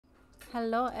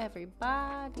Hello,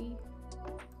 everybody.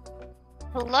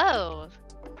 Hello.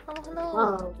 Oh,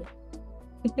 hello.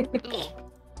 Ooh,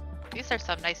 these are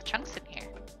some nice chunks in here.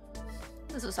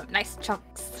 Those are some nice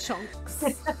chunks. Chunks.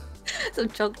 Some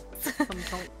chunks. Some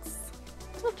chunks.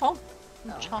 Some chunks.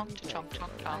 Oh, Chunk, okay. chunk,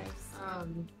 chunk, chunk.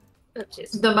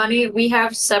 Nice. The money we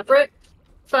have separate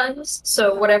funds,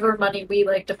 so whatever money we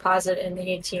like deposit in the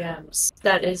ATMs,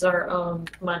 that is our own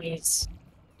monies,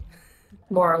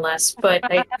 more or less. But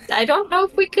I don't know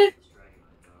if we could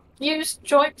use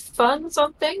joint funds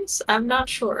on things. I'm not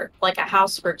sure. Like a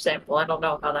house, for example. I don't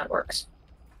know how that works.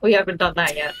 We haven't done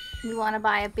that yet. You want to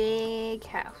buy a big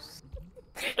house.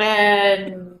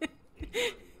 And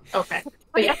okay,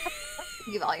 but yeah,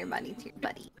 Give all your money to your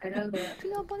buddy. I know that. To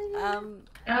your buddy.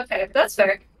 Okay, that's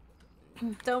fair.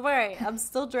 Don't worry, I'm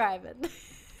still driving.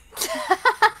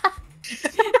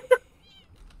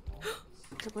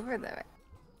 Deliver them.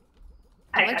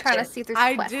 I I'm trying to see if there's a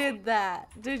I quest. did that.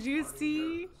 Did you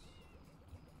see?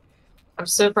 I'm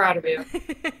so proud of you.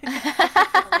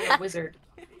 You're a wizard.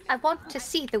 I want to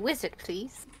see the wizard,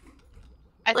 please.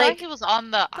 I Like- thought he was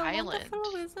on the The island.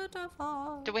 wonderful Wizard of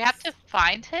Oz. Do we have to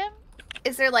find him?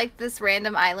 Is there like this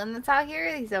random island that's out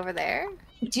here? He's over there.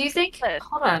 Do you think? Yes.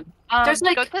 Hold on. There's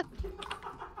like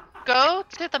go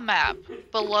to the map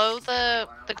below the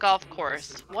golf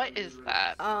course. What is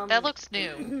that? That looks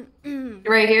new.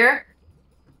 right here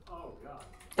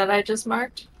that I just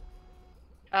marked.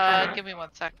 Give me 1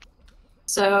 sec.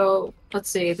 So let's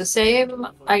see, the same,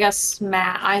 I guess,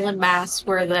 island mass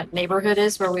where the neighborhood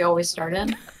is, where we always start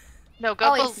in. No,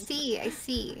 go. Oh, I see. I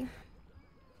see.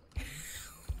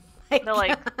 No,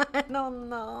 like I don't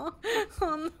know.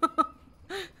 Oh no.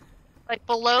 like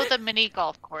below the mini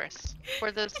golf course,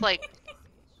 where there's like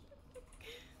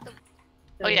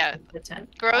Oh, yeah. The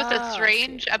tent. grows Oh, a I see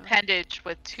strange it now. appendage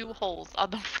with 2 holes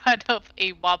on the front of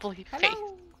a wobbly face.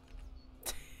 Hello.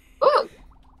 Ooh,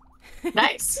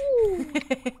 nice.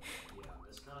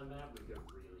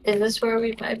 Is this where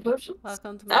we buy potions?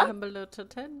 Welcome to my Oh. humble little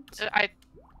tent.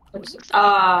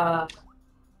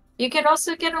 You can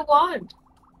also get a wand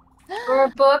or a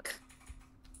book.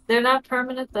 They're not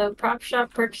permanent. The prop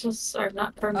shop purchases are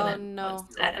not permanent. Oh, no.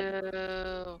 What's that?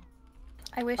 Ooh.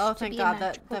 I wish. Oh, to thank be a God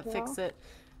that magical fixed girl. it.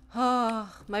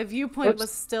 Oh, my viewpoint Oops.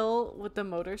 was still with the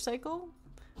motorcycle,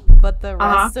 but the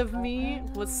rest of me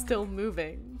was still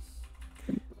moving.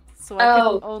 So I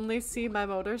Oh. could only see my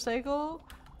motorcycle,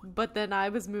 but then I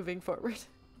was moving forward.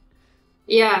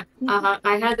 Yeah,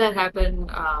 I had that happen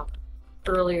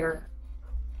earlier.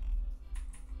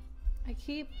 I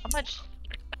keep. How much?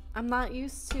 I'm not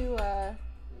used to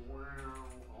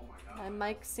my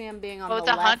mic stand being on Oh, the it's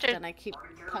left, 100. and I keep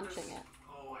punching it.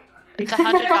 It's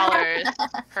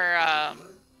 $100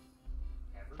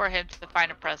 for him to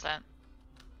find a present.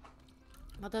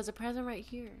 Well, there's a present right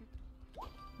here.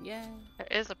 Yeah. There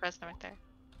is a present right there.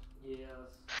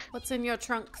 What's in your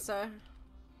trunk, sir?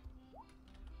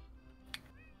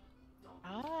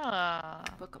 Ah.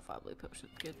 Book of Wobbly Potion.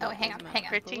 Good Oh, luck hang with on, map hang on.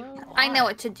 Pretty below. I know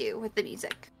what to do with the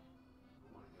music.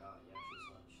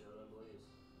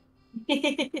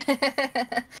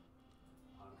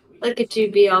 Look at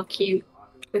you be all cute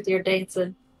with your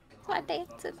dancing. I'm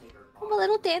dancing. I'm a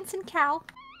little dancing cow.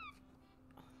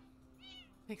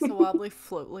 Makes a wobbly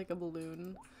float like a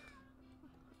balloon.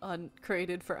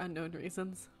 Created for unknown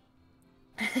reasons.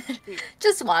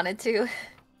 Just wanted to.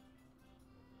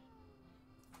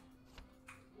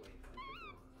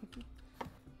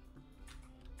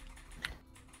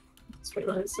 So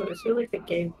I feel like the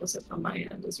game wasn't on my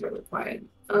end is really quiet.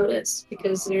 Oh, it is,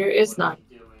 because there is none.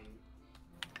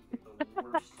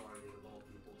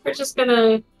 We're just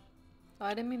gonna. Oh,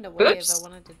 I didn't mean to wave. Oops. I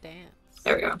wanted to dance.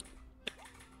 There we go.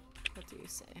 What do you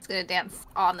say? It's gonna dance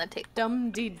on the table.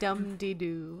 Dum dee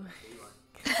doo.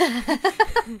 Pay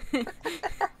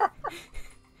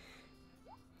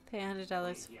 $100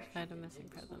 to find a missing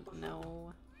present.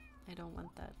 No, I don't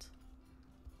want that.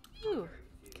 Ooh,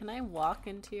 can I walk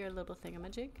into your little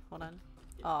thingamajig? Hold on.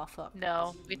 Oh fuck.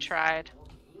 No, we tried.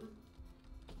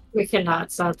 We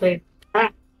cannot, sadly. Ah.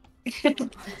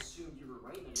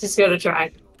 Just gonna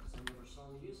try.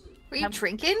 Were you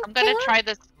drinking? I'm gonna Caleb? try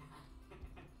this.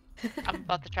 I'm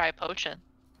about to try a potion.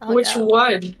 Oh, Which no.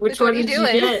 one? Which Which one one you did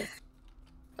doing? you get?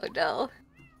 Oh no.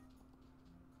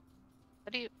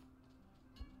 What do you?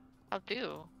 I'll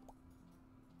do.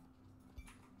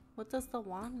 What does the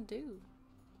wand do?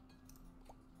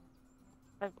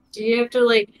 Do you have to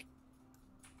like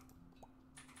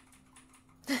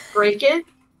break it?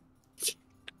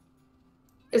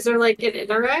 Is there like an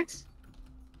interact?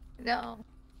 No.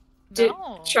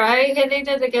 No. Try hitting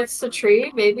it against the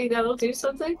tree. Maybe that'll do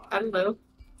something. I don't know.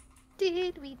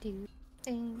 Did we do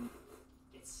things?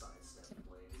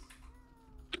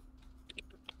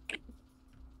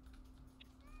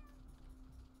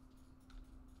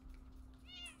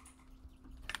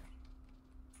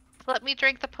 Let me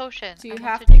drink the potion. Do you I want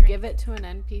have to drink. give it to an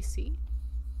NPC?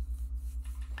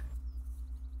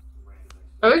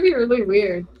 That would be really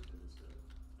weird.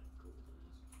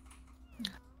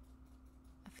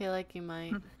 I feel like you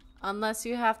might. Unless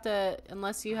you have to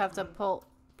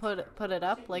put it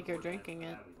up like you're drinking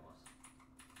it.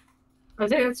 I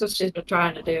think that's what she's been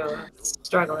trying to do. I'm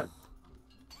struggling.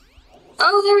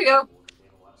 Oh, there we go.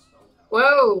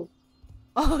 Whoa.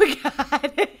 Oh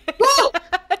god. Whoa!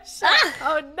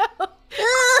 Oh no.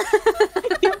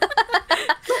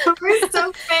 We're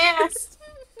so fast.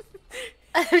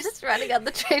 I was just running on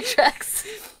the train tracks.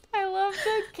 I love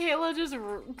that Kayla just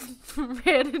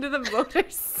ran into the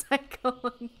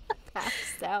motorcycle and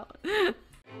passed out.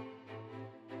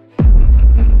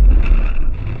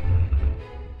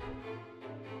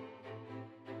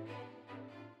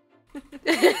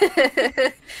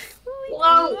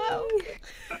 Whoa.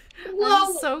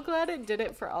 I'm so glad it did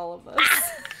it for all of us.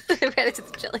 I ran into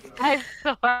the chili. I'm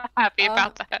so happy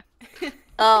about that.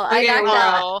 Oh, I Okay, knocked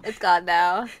wow. out. It's gone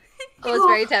now. It was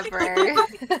very temporary.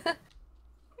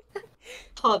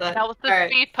 Hold on. That was the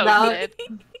Alright, speed now-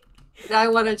 potion. Now I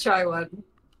want to try one.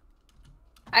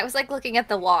 I was like looking at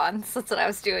the wands. That's what I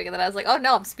was doing, and then I was like, "Oh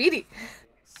no, I'm speedy."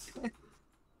 You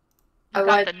I got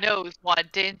want. the nose one,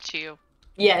 didn't you?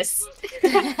 Yes.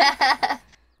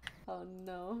 Oh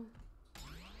no.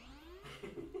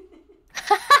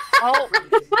 Oh,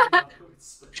 we're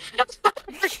ducks.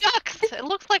 It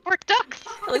looks like we're ducks.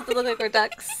 At least they look like we're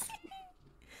ducks.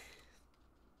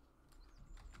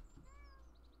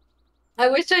 I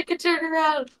wish I could turn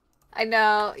around. I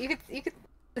know. You could.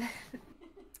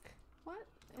 What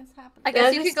is happening? I guess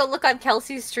That you is- could go look on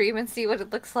Kelsey's stream and see what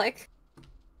it looks like.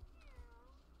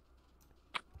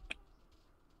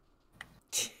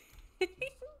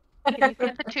 Can you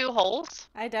see the two holes?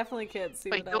 I definitely can't see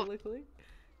Wait, what I go- look like.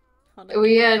 Hold on.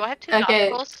 We had. Do I have two Okay.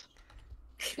 nostrils?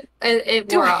 It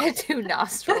Do wore I off. have two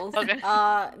nostrils? Okay.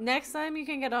 Next time you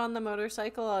can get on the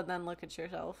motorcycle and then look at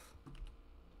yourself.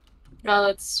 No,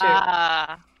 that's true.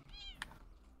 Ah.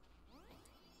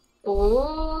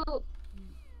 Ooh.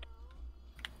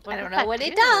 I don't does know that what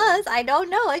it do? does. I don't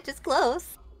know. It's just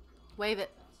close. Wave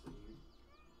it.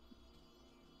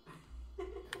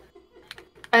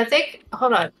 I think.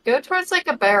 Hold on. Go towards like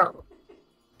a barrel.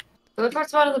 Go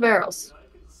towards one of the barrels.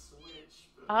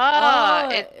 Ah, Oh,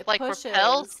 it it like pushes,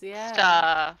 repels yeah.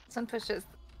 stuff. Some pushes.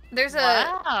 There's a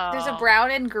Wow. brown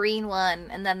and green one,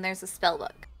 and then there's a spell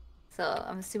book. So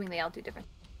I'm assuming they all do different.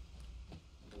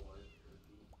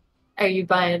 Are you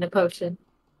buying a potion?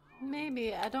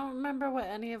 Maybe. I don't remember what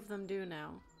any of them do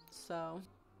now. So.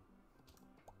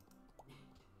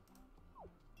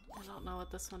 I don't know what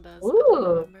this one does. I don't Ooh.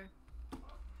 remember.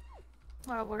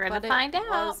 Well, we're gonna But find it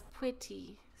out. was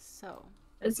pretty. So.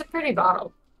 It's a pretty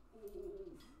bottle.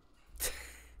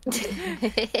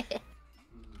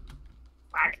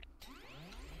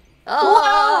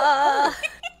 Oh!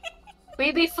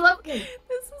 We be floating.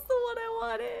 This is the one I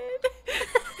wanted.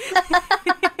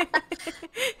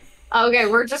 Okay,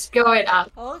 we're just going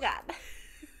up. Oh god.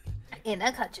 In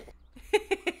a country.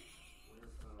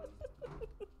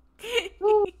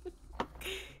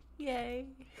 Yay.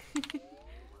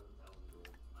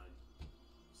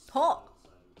 Oh.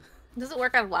 Doesn't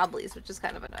work on wobblies, which is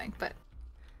kind of annoying, but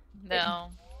No.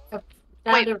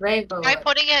 Down Wait, to rainbow. Try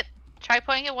putting it. Try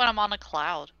putting it when I'm on a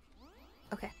cloud.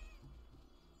 okay.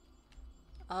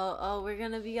 Oh, we're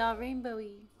gonna be all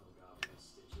rainbowy.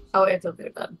 Oh, it's a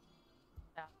bit fun.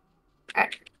 Yeah.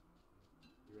 Alright.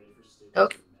 Oh.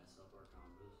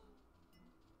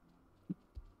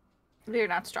 We're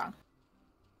not strong.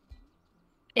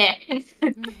 Yeah.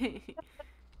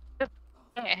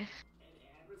 Eh.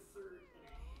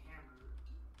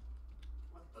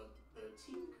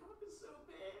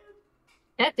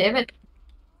 God damn it.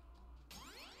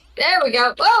 There we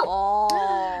go. Whoa!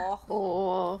 Oh.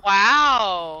 Oh.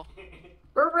 Wow.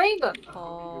 We're rainbow.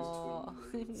 Oh.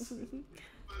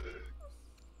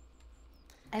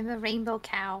 I'm a rainbow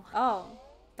cow. Oh,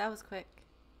 that was quick.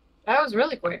 That was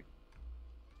really quick.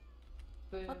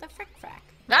 What the frick frack?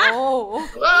 Ah! Oh.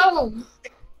 Whoa!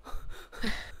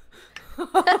 Why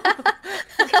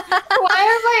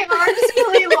are my arms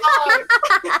really long?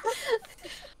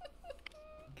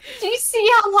 Do you see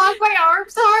how long my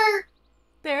arms are?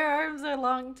 Their arms are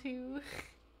long too.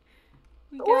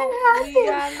 We What we happened?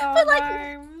 got long But, like,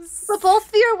 arms. But both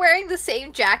of you are wearing the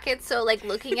same jacket, so like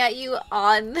looking at you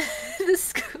on the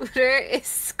scooter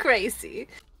is crazy.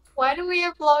 Why do we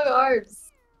have long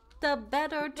arms? The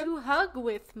better to hug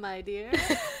with, my dear.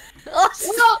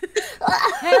 Help!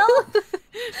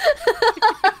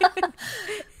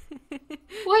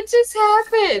 What just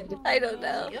happened? I don't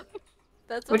know. Yep.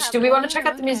 That's what Which, do we want to happened. check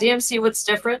out the Okay. museum, see what's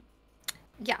different?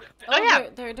 Yeah. Oh, yeah.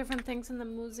 There are different things in the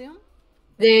museum?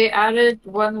 They added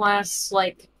one last,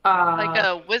 like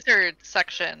a wizard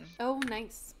section. Oh,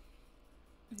 nice.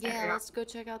 Yeah, Yeah. let's go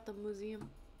check out the museum.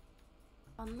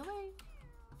 On the way.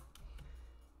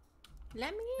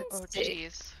 Let me Oh, see.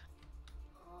 jeez.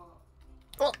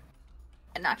 Oh,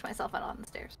 I knocked myself out on the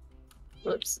stairs.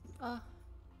 Whoops.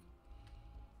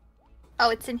 Oh,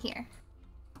 it's in here.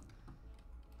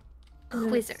 Yes.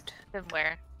 Wizard. Then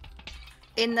where?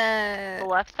 In The the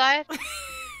left side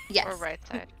yes or right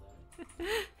side?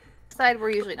 side, we're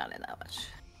usually not in that much.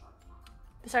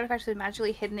 This artifact is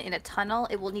magically hidden in a tunnel.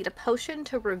 It will need a potion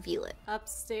to reveal it.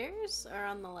 upstairs or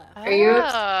on the left? Are you-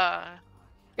 Ah.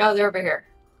 Oh, they're over here.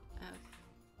 Okay.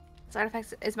 This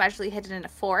artifact is magically hidden in a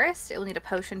forest. It will need a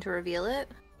potion to reveal it.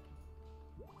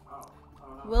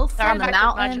 We'll The find the artifact is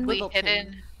mountain. magically Littleton.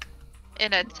 hidden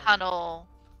in a tunnel.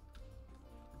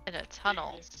 In a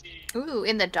tunnel. Ooh,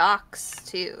 in the docks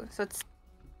too. So it's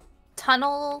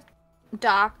tunnel,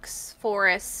 docks,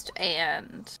 forest,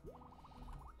 and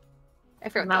I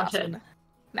forgot the last Mountain. one.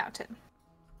 Mountain.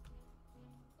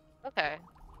 Okay.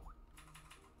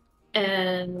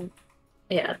 And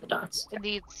yeah, the dots. It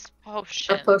needs A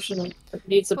potion. potion. It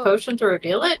needs a Po- potion to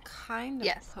reveal it? Kind of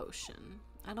Yes. potion.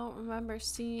 I don't remember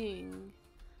seeing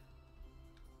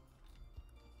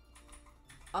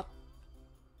a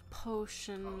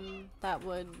potion that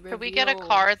would reveal. Could we get a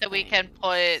card that we can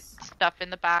put things. stuff in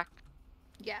the back?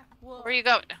 Yeah. Well, Where are you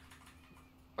going?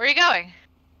 Where are you going?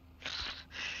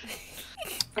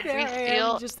 If there we I am,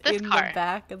 steal just this in car. the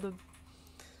back of the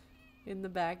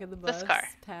bus, This car.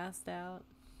 passed out.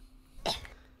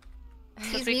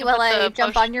 Excuse we me can while put I the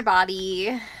jump potion- on your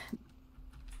body.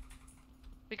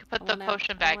 We could put I the went out,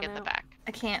 potion I bag went in the out. back.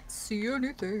 I can't see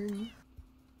anything.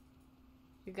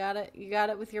 You got it. You got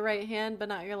it with your right hand, but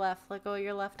not your left. Let go of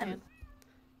your left hand.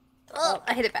 Oh,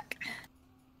 I hit it back.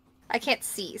 I can't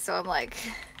see, so I'm like,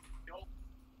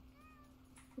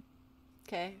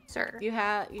 Okay. sir. You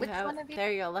have. Which have. one of you-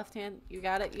 There you go. Left hand. You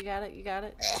got it. You got it. You got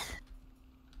it.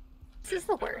 This is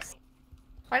the worst.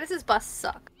 Why does this bus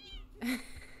suck?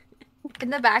 In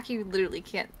the back, you literally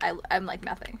can't. I'm like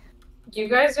nothing. You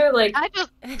guys are like. I just.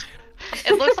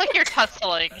 It looks like you're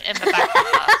tussling in the back of the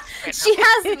bus. Right She now.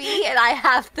 has me, and I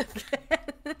have the.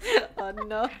 Oh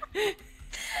no.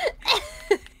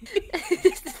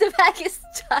 The bag is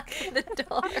stuck in the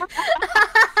door.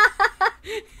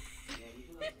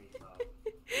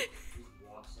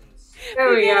 There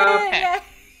we did go. it, Okay. yeah.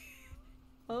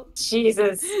 Oh.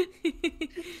 Jesus.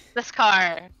 This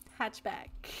car. Hatchback.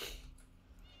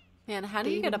 Man, how do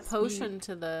you get a potion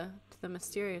to the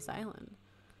mysterious island?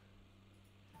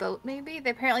 Boat, maybe?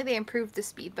 Apparently, they improved the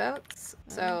speedboats,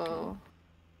 so.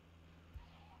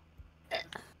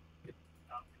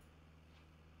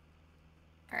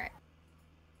 Alright.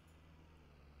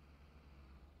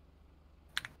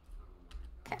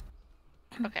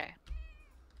 Okay.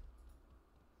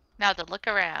 Now to look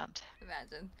around.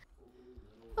 Imagine.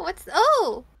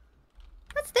 Oh,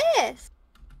 what's this?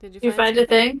 Did You find a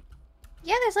thing?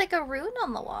 Yeah, there's like a rune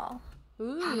on the wall.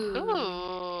 Ooh.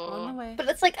 Ooh. On the way. But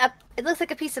it's like it looks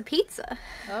like a piece of pizza.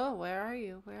 Oh, where are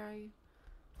you? Where are you?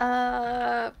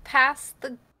 Past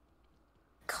the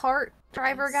cart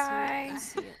driver I guy.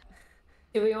 see it.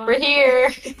 Do we want? We're here.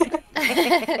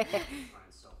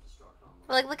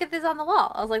 Like, look at this on the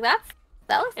wall. I was like, that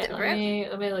looks Yeah,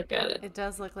 different. let me look at it. It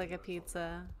does look like a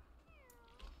pizza.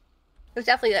 There's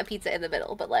definitely a pizza in the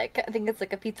middle, but like, I think it's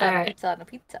like a pizza on a Alright. pizza on a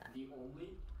pizza.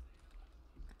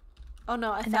 Oh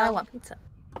no, I And now I found. want pizza.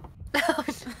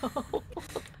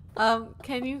 Oh no.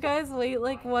 Can you guys wait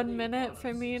like 1 minute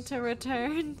for me to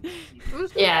return?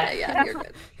 Yeah. Yeah, you're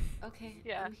good. Okay,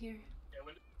 Yeah. I'm here.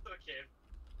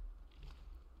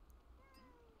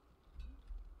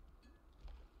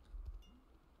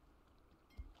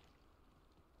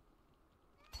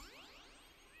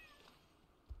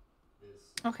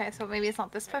 Okay, so maybe it's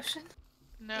not this potion.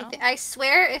 No. I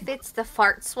swear, if it's the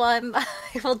farts one, I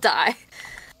will die.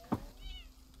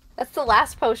 That's the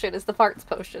last potion. Is the farts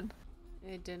potion?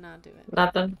 It did not do it.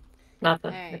 Nothing.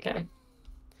 Nothing. Alright. Okay.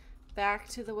 Back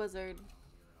to the wizard.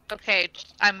 Okay,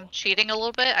 I'm cheating a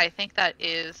little bit. I think that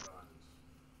is.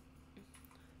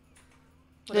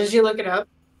 Did you look it up?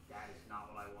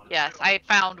 Yes, I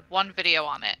found one video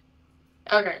on it.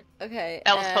 Okay. Okay.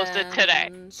 That was posted today.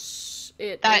 and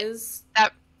It That- is.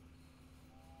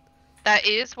 That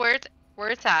is where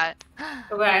it's at.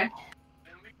 Okay.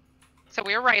 So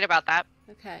we were right about that.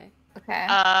 Okay. Okay.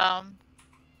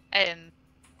 And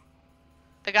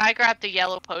The guy grabbed a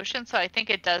yellow potion, so I think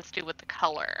it does do with the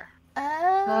color. Oh.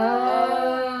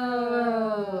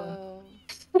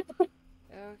 Okay.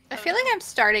 I feel like I'm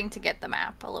starting to get the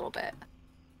map a little bit.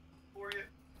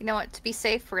 You know what? To be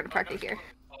safe, we're gonna park it here.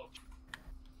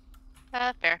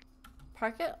 Fair.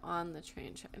 Park it on the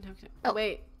train track. Okay. Oh.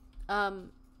 Wait.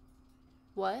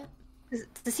 What?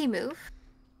 Does he move?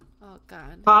 Oh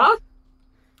God. Huh?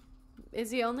 Is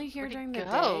he only here Where'd he during the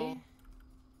go? day?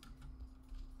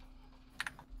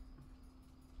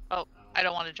 Oh, I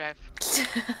don't want to drive.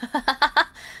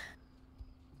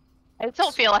 I just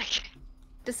don't feel like it.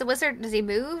 Does the wizard, does he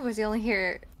move? Or is he only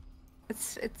here?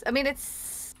 I mean,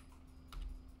 it's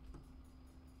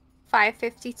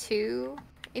 5:52. Do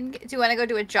you want to go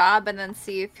do a job and then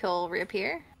see if he'll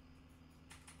reappear?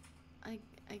 I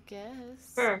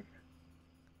guess. Sure.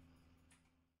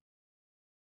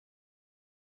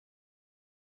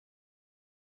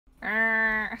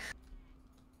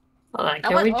 Hold on,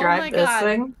 can we Oh drive my this God.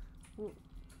 thing?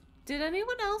 Did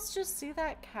anyone else just see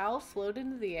that cow float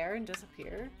into the air and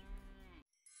disappear?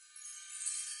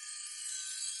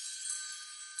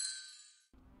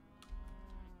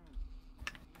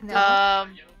 No.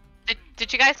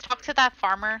 Did you guys talk to that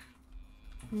farmer?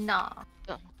 No.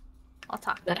 Oh. I'll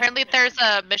talk. Apparently there's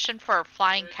a mission for a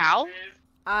flying cow.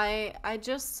 I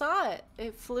just saw it.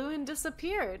 It flew and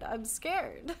disappeared. I'm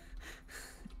scared.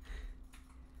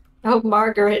 Oh,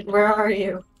 Margaret, where are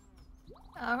you?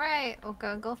 All right, we'll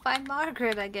go find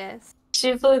Margaret, I guess.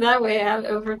 She flew that way out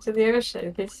over to the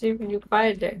ocean. They see when you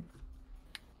find her.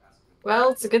 Well,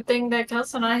 it's a good thing that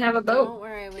Kelsey and I have a boat. Don't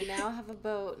worry, we now have a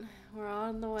boat. We're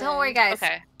on the way. Don't worry, guys.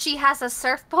 Okay. She has a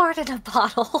surfboard and a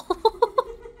bottle.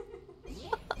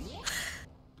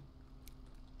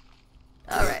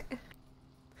 All right.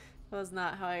 That was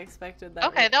not how I expected that.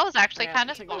 Okay, that was actually route kind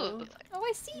of to go. smooth. Oh,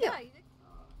 I see you.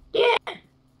 Yeah.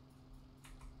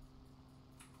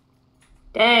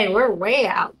 Dang, we're way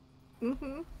out.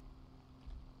 Mm-hmm.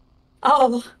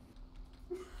 Oh.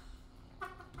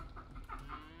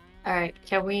 Alright,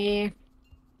 can we...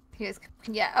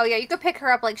 Yeah. Oh, yeah. You could pick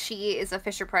her up like she is a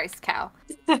Fisher Price cow.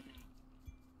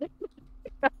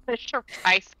 Fisher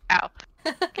Price cow.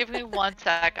 Give me 1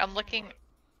 sec. I'm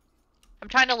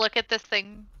trying to look at this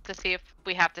thing to see if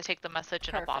we have to take the message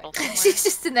in a bottle somewhere. She's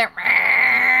just in there.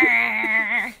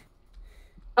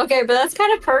 Okay, but that's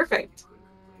kind of perfect.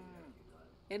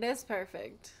 It is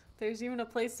perfect. There's even a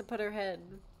place to put her head.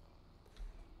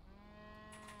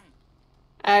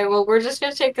 Alright, well, we're just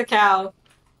gonna take the cow.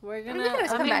 We're we gonna. can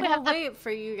always I come mean, back. we'll wait for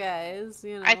you guys.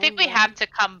 You know. I think we but- have to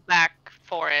come back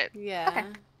for it. Yeah. Okay.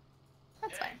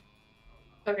 That's fine.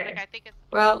 Okay. Like, I think it's...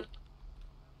 Well,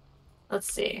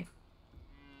 let's see.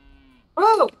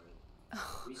 Whoa!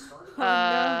 Oh,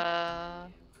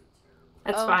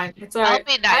 That's Oh. fine. It's I'll alright.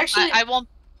 be nice. Actually, I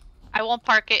won't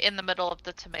park it in the middle of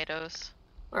the tomatoes.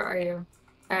 where are you?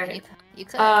 Alright. You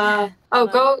could. Oh,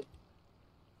 Hold go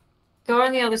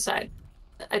on the other side.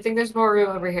 I think there's more room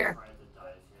over here.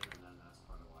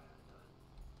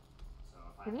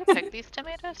 Can you pick these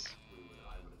tomatoes?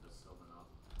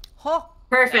 Oh,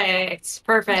 Perfect.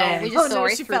 Perfect. No, we oh just no,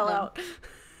 sorry she for fell them. out.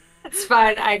 It's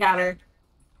fine. I got her.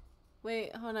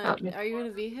 Wait, hold on. Oh. Are you in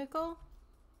a vehicle?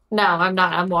 No, I'm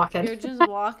not. I'm walking. You're just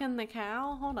walking the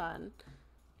cow? Hold on.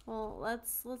 Well,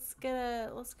 let's get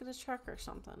a truck or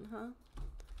something, huh?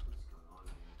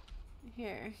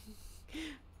 Here.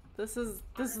 This is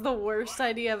the worst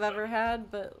idea I've ever had,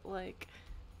 but like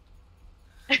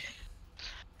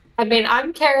I mean,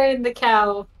 I'm carrying the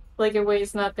cow like it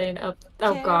weighs nothing. Oh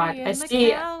God, carrying I the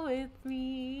see. cow with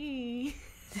me.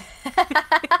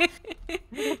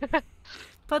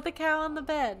 Put the cow on the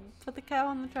bed. Put the cow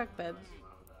on the truck bed.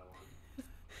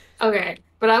 Okay,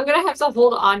 but I'm gonna have to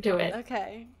hold on to it.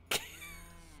 Okay.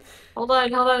 Hold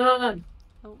on. Oh.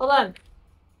 Hold on.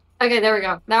 Okay, there we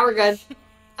go. Now we're good.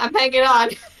 I'm hanging on,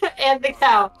 and the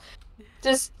cow.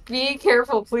 Just be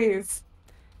careful, please.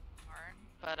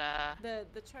 But The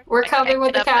truck. We're I coming can't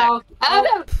with the get up cow. Oh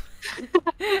no!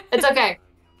 It's okay.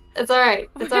 It's alright.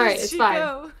 It's Where alright. did It's she fine.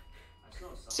 go?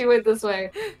 She went this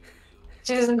way.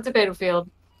 She's in the tomato field.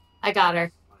 I got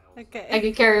her. Okay. I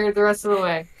can carry her the rest of the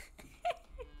way.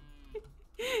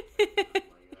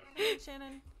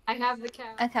 Shannon, I have the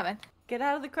cow. I'm coming. get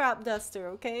out of the crop duster,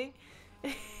 okay?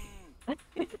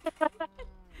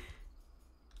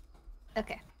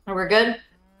 Okay. We're good?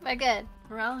 We're good.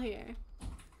 We're all here.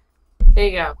 There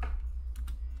you go.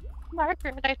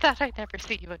 Margaret, I thought I'd never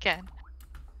see you again.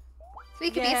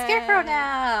 We could be a scarecrow Yeah.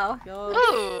 now. Go.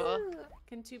 Ooh.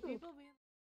 Can two people be?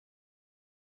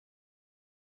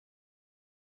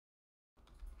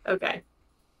 Okay.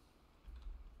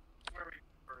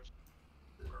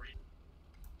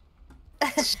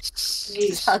 She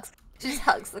just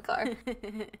hugs the car.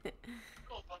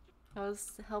 I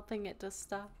was helping it to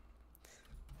stop.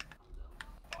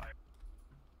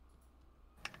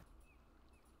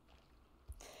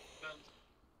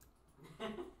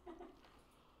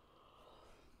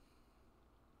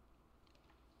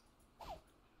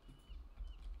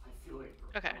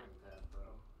 Okay.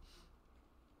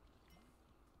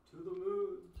 To the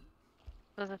moon.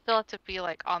 Does it still have to be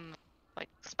like on, like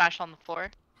smash on the floor?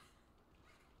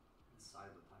 Inside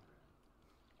the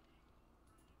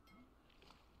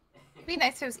pirate. It'd be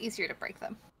nice if it was easier to break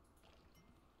them.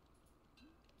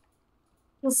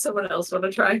 Does someone else want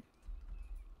to try?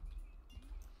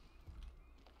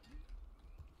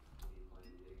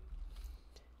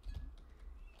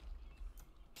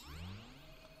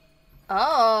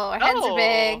 Oh, our heads are Oh.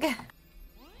 big.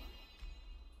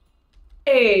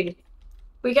 Hey,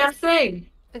 we got a thing.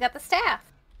 We got the staff.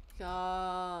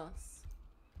 Yes.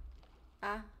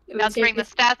 Ah. Let's bring the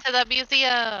staff to the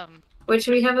museum. Which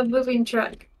we have a moving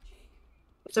truck,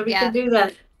 so we Yeah. can do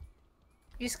that.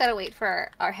 You just gotta wait for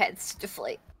our heads to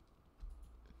deflate.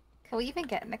 Can we even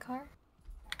get in the car?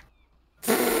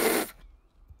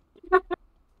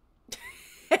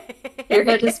 Your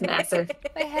head is massive.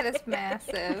 My head is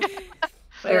massive.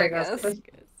 There it goes.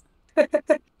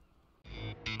 goes.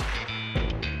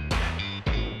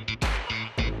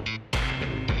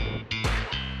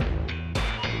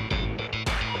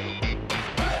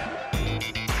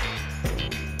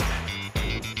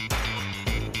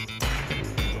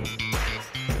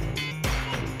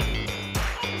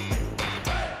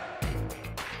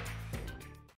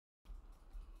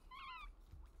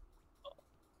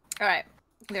 Alright.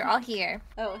 They're all here.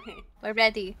 Oh, hey. We're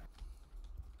ready.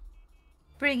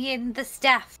 Bring in the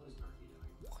staff.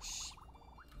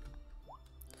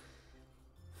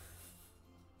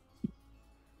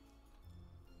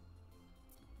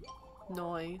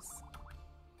 Noise.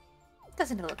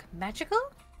 Doesn't it look magical?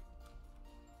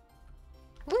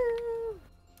 Woo!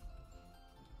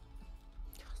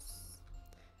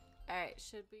 Alright,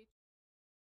 should we?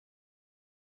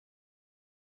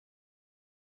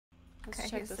 Let's Okay,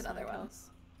 check here's this another one. else.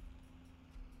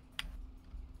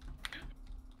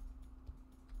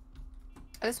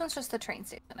 Oh, this one's just the train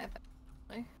station, I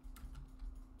think.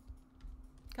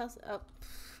 Kelsey, oh,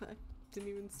 I didn't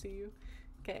even see you.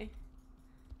 Okay.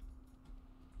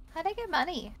 How'd I get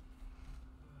money?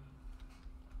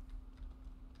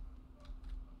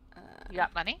 You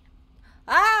got money?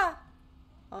 Ah!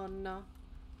 Oh no.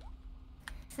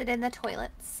 Is it in the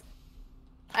toilets?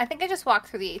 I think I just walked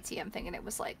through the ATM thing and it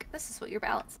was like, this is what your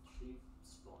balance.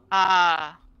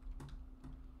 Ah.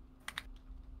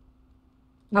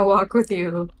 I'll walk with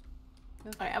you.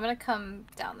 Alright, I'm gonna come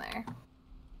down there. You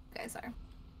guys are.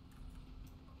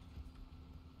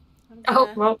 I'm Oh,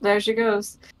 gonna- well, there she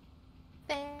goes.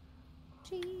 There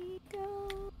she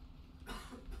goes.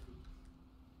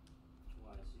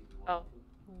 Oh.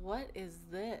 What is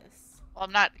this? Well,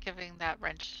 I'm not giving that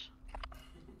wrench.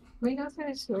 We know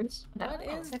there's yours. What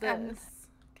is It's like I'm- this?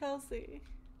 Kelsey.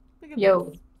 Look at Yo.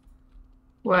 this.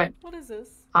 What? What is this?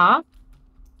 Huh?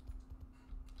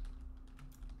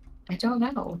 I don't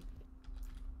know.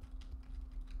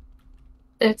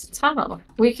 It's a tunnel.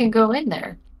 We can go in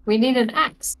there. We need an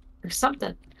axe or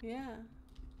something. Yeah.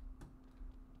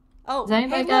 Oh, Has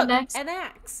anybody hey, got look, an axe? an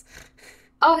axe.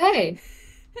 Oh, hey.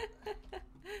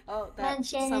 Oh, that Run,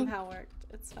 Shannon. somehow worked.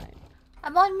 It's fine.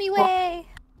 I'm on me way!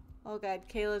 Oh god,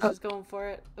 Kayla's Oh. just going for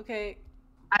it. Okay.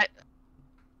 I-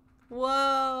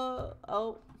 Whoa.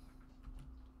 Oh.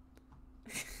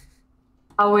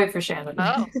 I'll wait for Shannon.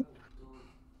 Oh.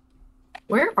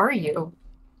 Where are you?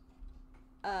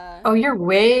 Uh. Oh, you're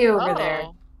way over there.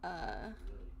 Oh.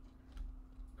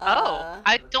 Uh.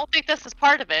 I don't think this is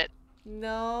part of it.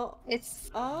 No. It's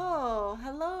Oh,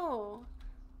 hello.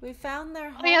 We found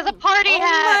their home. Oh, he has a party oh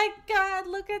hat. my god,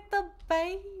 look at the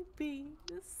babies.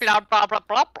 Blah, blah, blah,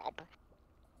 blah, blah.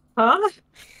 Huh?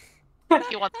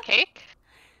 You want the cake?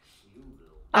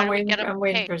 I'm How do we waiting, get a I'm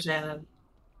waiting cake? for Shannon.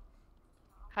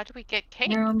 How do we get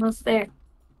cake? You're almost there.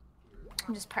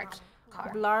 I'm just parked the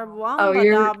car. Blarwamba Oh,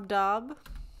 you're- dob dob.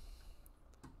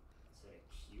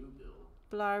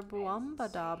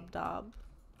 Blarwamba dob dob.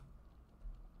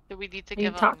 Do we need to Are you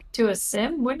give him talking to a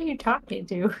sim? What are you talking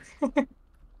to?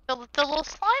 the little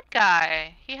slime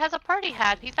guy? He has a party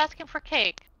hat. He's asking for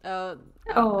cake. Oh.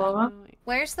 Aw. wait.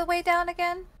 Where's the way down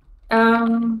again?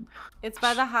 It's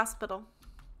by the hospital.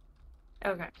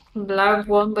 Okay. Blah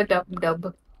wumba dub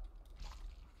dub.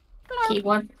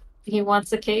 He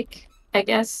wants a cake, I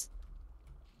guess.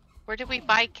 Where did we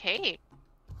buy cake?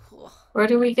 Where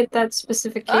do we get that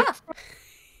specific cake? Ah!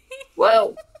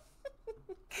 Whoa.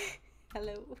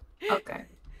 Hello. Okay.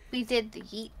 We did the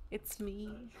yeet It's me.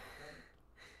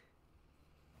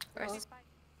 first.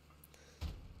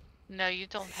 No, you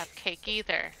don't have cake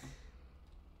either.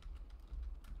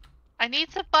 I need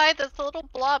to buy this little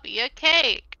blobby a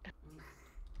cake.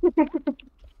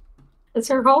 It's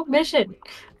her whole mission.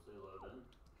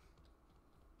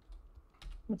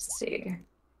 Let's see.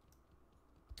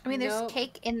 I mean, there's Nope.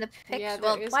 cake in the picture. Yeah, there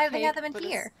well, is why do they have cake, them in but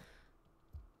here?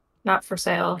 Not for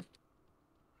sale.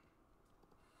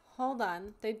 Hold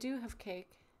on. They do have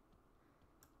cake.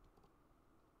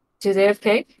 Do they have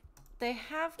cake? They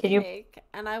have Can you- cake,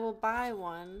 and I will buy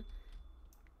one.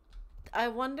 I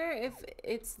wonder if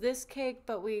it's this cake,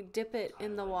 but we dip it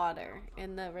in the water,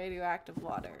 in the radioactive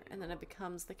water, and then it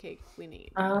becomes the cake we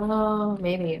need. Oh,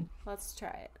 maybe. Let's try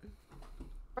it.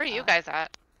 Where are you guys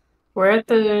at? We're at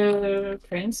the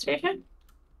train station?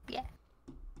 Yeah.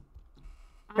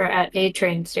 We're at a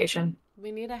train station.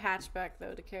 We need a hatchback,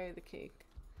 though, to carry the cake.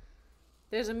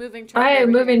 There's a moving truck. Hi, a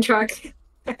over moving here. truck.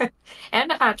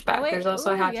 And a hatchback. Oh, wait. There's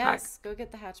also a Ooh, hatchback. yes. Go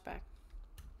get the hatchback.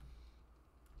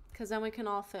 Because then we can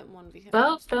all fit in one vehicle.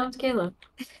 Well, don't Caleb.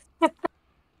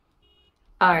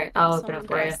 Alright, I'll open Someone it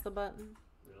for you. press the button.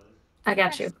 I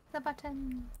got you. Press the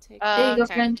button. Take There you go,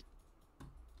 Okay. friend.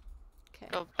 Okay.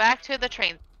 Go back to the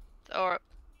train, or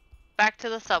back to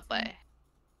the subway.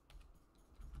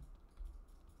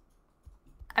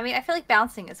 I mean, I feel like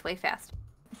bouncing is way faster.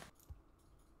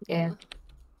 Yeah.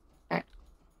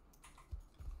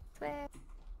 Sway.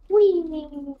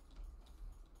 Whee!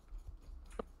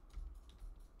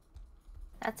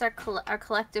 That's our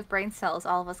collective brain cells.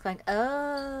 All of us going,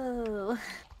 oh.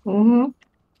 Mm-hmm.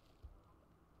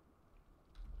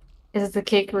 Is the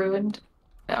cake ruined?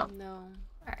 No. No.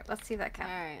 All right, let's see if that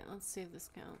counts. Alright, let's see if this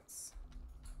counts.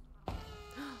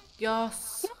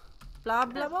 Yes! Blah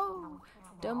blah blah!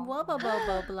 Dum wubba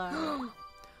blah blah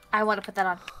I want to put that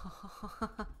on.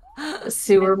 blah. A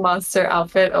sewer monster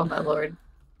outfit? Oh my lord.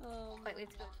 Wait,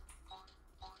 let's go.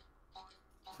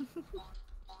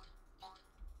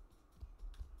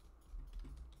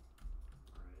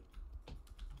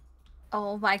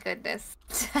 Oh my goodness.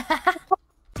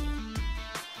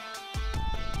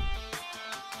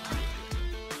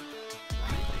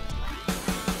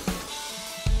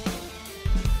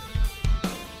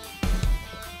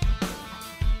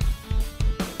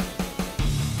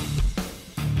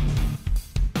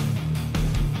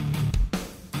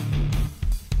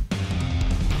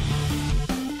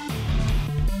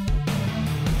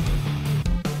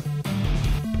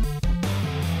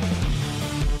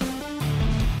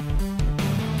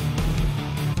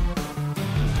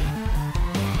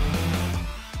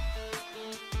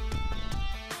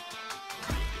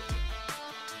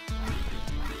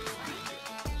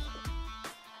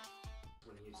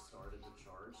 When he started the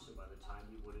charge, so by the time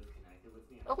he would have connected with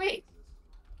me, Oh, wait.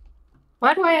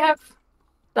 Why do I have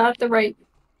not the right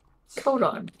coat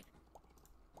on?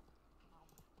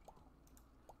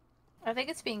 I think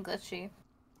it's being glitchy.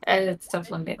 And it's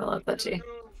definitely made a lot glitchy.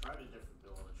 I tried a different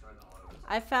build. I tried the auto.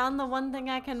 I found the one thing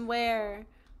I can wear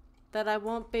that I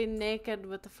won't be naked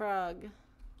with the frog.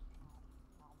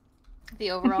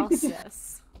 The overalls.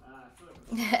 Yes. I feel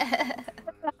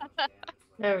like I'm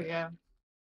There we go.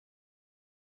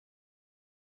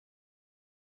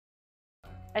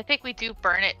 I think we do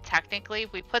burn it technically.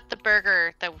 We put the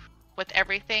burger with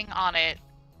everything on it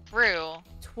through,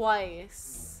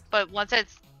 Twice. but once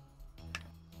it's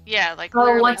like Oh,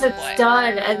 literally once it's twice.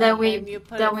 done, and then we you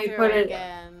put then it we through put it.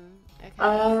 again. Okay.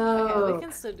 Oh. Okay, we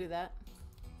can still do that.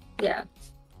 Yeah.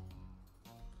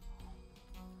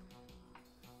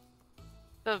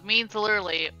 So it means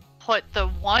literally put the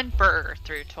one burger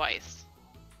through twice.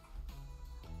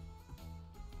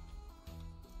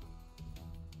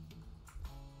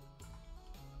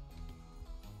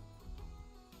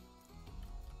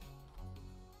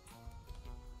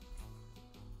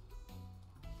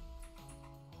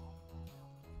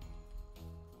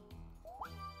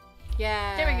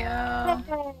 Yeah. There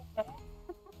we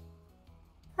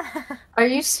go. Are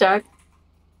you stuck?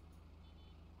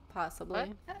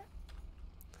 Possibly.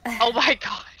 Oh my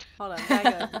god. Hold on, back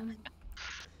up.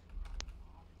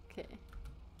 Okay.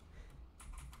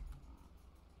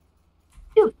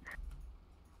 Phew.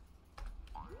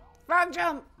 Frog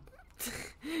jump!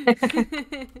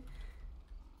 Okay,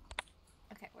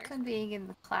 where's being in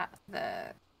the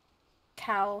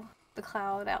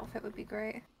cloud outfit would be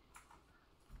great.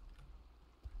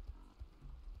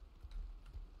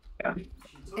 Yeah.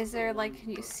 Is there like,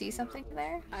 can you see something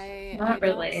there? I Not don't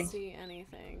really. see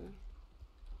anything.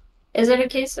 Is it a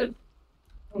case of?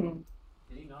 Did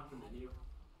he knock the menu?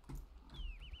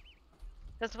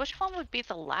 Because which one would be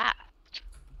the last?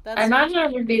 That's I imagine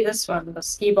it would be this one, the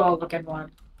skee ball looking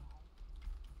one.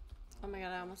 Oh my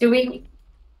god, I almost. Do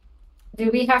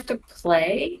we have to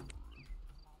play?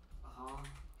 Uh-huh.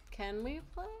 Can we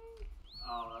play?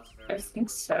 Oh, that's I very think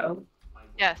so. My voice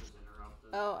Yes. was interrupted.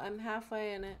 Oh, I'm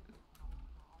halfway in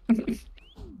it.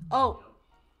 Oh,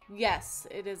 yes,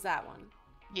 it is that one.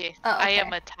 Yes, Oh, I okay.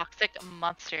 am a toxic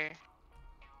monster.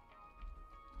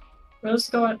 What's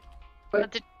going?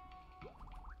 What did-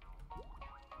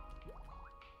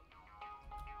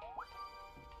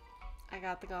 I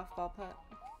got the golf ball putt.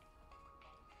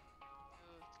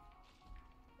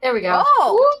 There we go.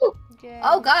 Oh! Woo! Yay.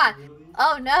 Oh god. Really?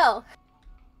 Oh no.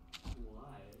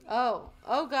 Why?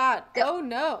 Oh god. Go- Oh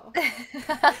no.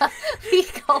 We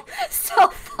go so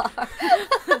far.